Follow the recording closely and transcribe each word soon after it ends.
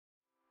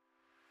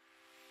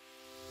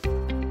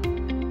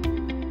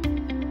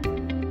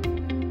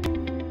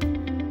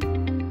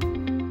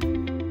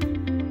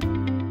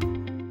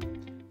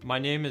My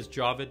name is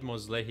Javid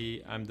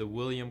Moslehi. I'm the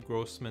William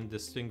Grossman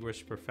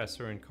Distinguished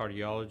Professor in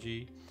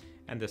Cardiology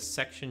and the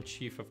Section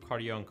Chief of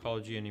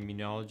Cardio-oncology and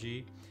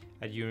Immunology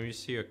at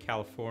University of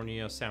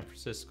California, San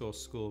Francisco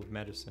School of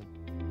Medicine.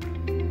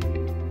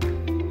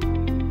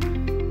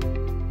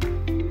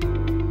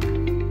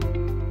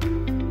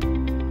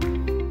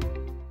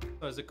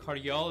 As a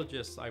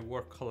cardiologist, I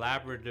work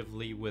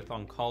collaboratively with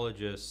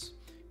oncologists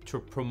to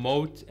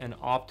promote and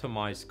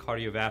optimize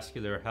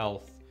cardiovascular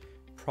health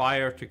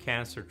prior to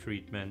cancer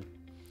treatment.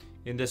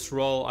 In this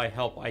role, I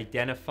help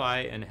identify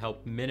and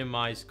help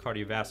minimize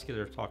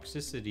cardiovascular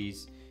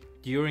toxicities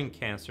during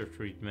cancer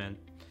treatment,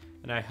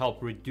 and I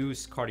help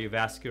reduce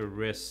cardiovascular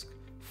risk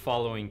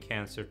following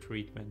cancer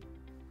treatment.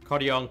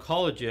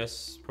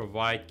 Cardio-oncologists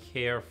provide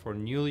care for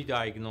newly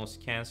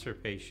diagnosed cancer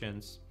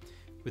patients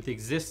with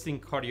existing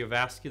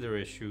cardiovascular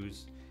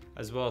issues,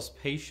 as well as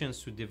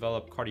patients who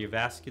develop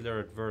cardiovascular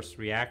adverse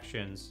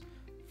reactions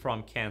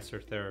from cancer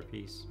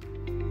therapies.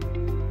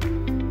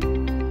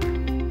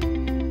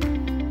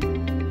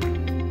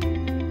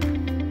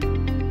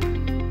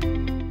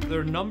 There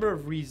are a number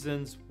of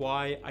reasons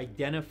why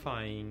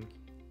identifying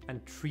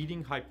and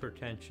treating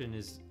hypertension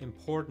is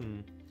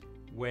important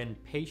when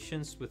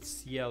patients with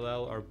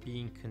CLL are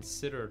being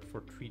considered for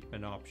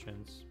treatment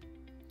options.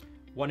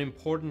 One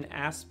important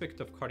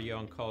aspect of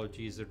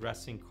cardio-oncology is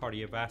addressing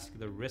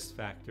cardiovascular risk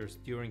factors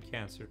during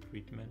cancer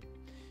treatment,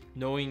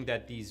 knowing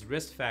that these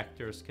risk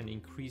factors can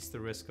increase the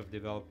risk of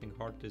developing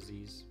heart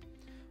disease.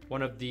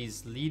 One of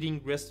these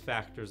leading risk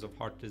factors of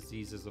heart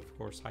disease is, of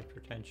course,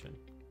 hypertension.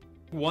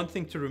 One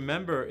thing to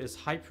remember is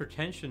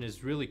hypertension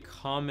is really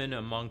common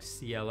among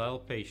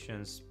CLL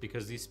patients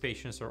because these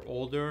patients are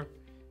older.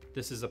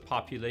 This is a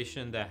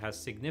population that has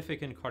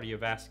significant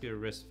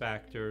cardiovascular risk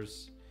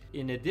factors.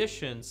 In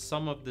addition,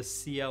 some of the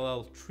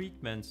CLL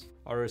treatments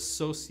are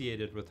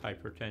associated with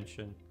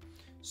hypertension,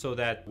 so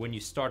that when you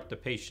start the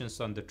patients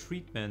on the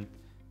treatment,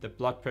 the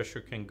blood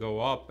pressure can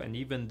go up, and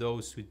even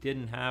those who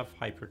didn't have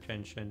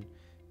hypertension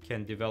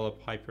can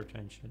develop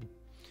hypertension.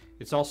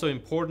 It's also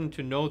important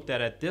to note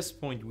that at this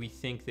point, we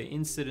think the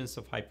incidence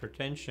of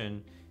hypertension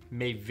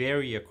may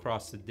vary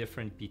across the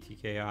different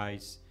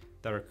BTKIs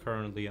that are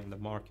currently on the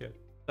market.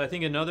 I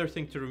think another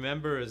thing to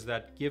remember is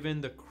that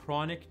given the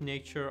chronic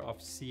nature of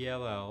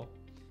CLL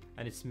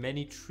and its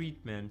many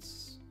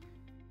treatments,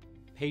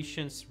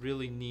 patients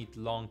really need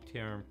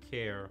long-term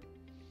care.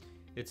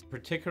 It's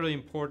particularly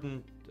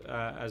important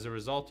as a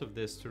result of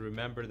this to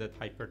remember that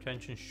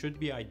hypertension should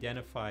be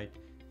identified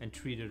and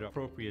treated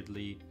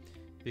appropriately,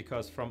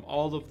 because from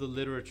all of the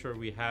literature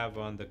we have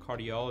on the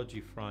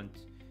cardiology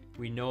front,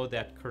 we know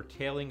that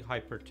curtailing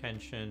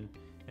hypertension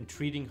and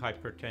treating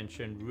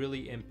hypertension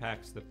really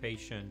impacts the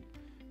patient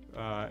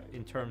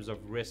in terms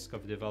of risk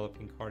of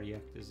developing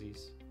cardiac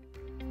disease.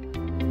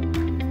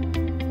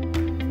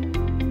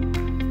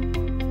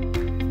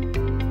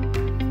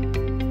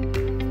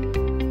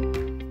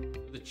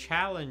 The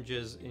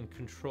challenges in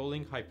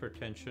controlling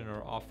hypertension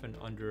are often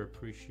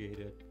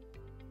underappreciated.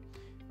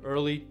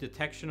 Early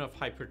detection of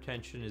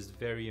hypertension is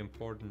very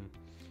important.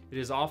 It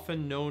is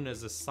often known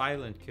as a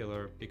silent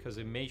killer because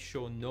it may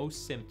show no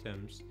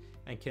symptoms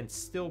and can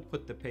still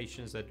put the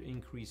patients at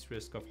increased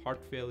risk of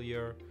heart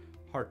failure,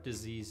 heart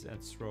disease,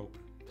 and stroke.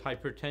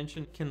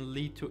 Hypertension can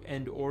lead to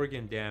end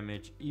organ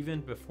damage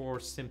even before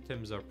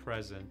symptoms are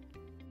present.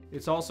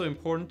 It's also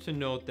important to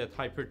note that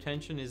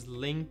hypertension is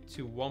linked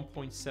to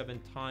 1.7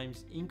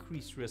 times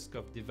increased risk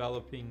of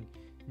developing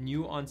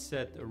new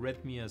onset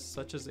arrhythmias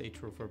such as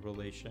atrial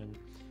fibrillation,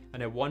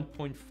 and a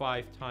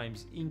 1.5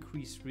 times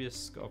increased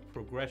risk of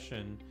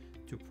progression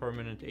to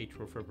permanent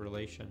atrial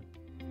fibrillation.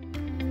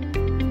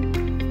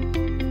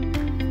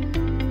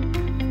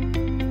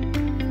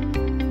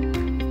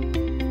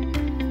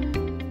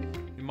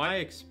 In my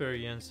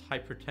experience,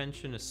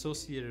 hypertension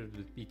associated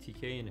with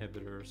BTK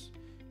inhibitors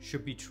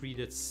should be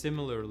treated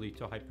similarly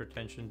to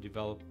hypertension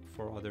developed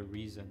for other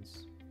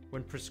reasons.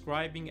 When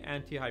prescribing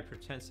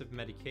antihypertensive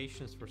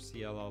medications for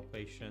CLL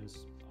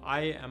patients,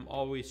 I am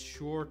always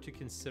sure to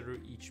consider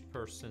each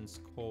person's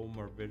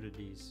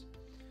comorbidities.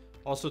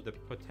 Also, the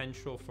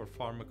potential for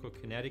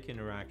pharmacokinetic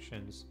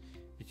interactions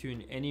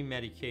between any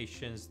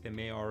medications they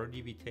may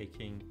already be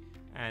taking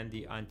and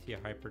the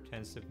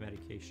antihypertensive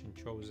medication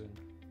chosen.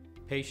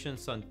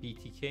 Patients on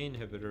BTK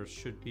inhibitors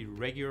should be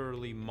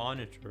regularly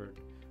monitored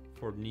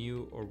for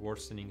new or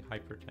worsening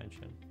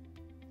hypertension.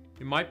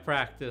 In my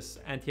practice,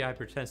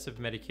 antihypertensive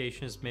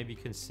medications may be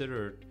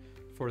considered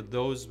for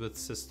those with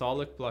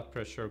systolic blood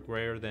pressure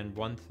greater than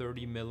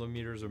 130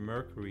 millimeters of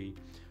mercury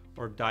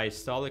or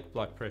diastolic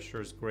blood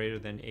pressures greater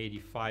than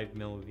 85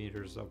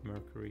 millimeters of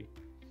mercury.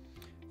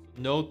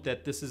 Note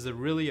that this is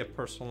really a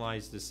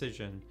personalized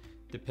decision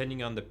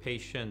depending on the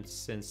patient,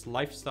 since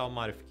lifestyle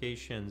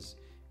modifications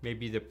may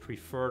be the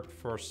preferred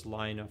first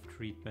line of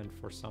treatment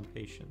for some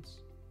patients.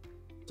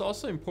 It's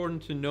also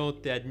important to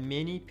note that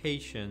many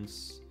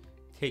patients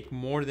take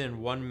more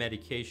than one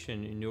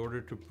medication in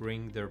order to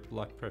bring their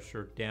blood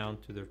pressure down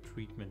to their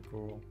treatment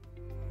goal.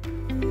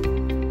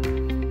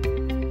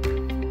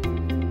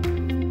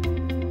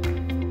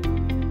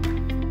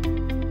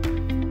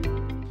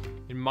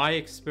 my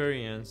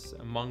experience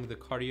among the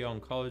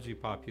cardio-oncology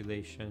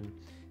population,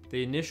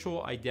 the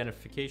initial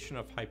identification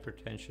of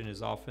hypertension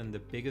is often the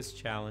biggest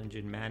challenge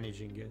in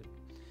managing it.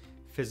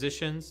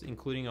 Physicians,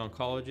 including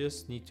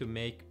oncologists, need to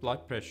make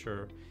blood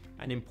pressure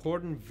an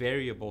important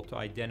variable to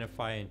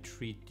identify and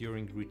treat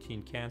during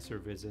routine cancer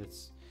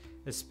visits,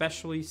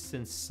 especially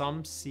since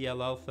some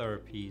CLL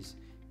therapies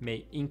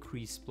may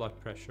increase blood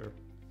pressure.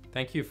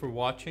 Thank you for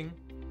watching.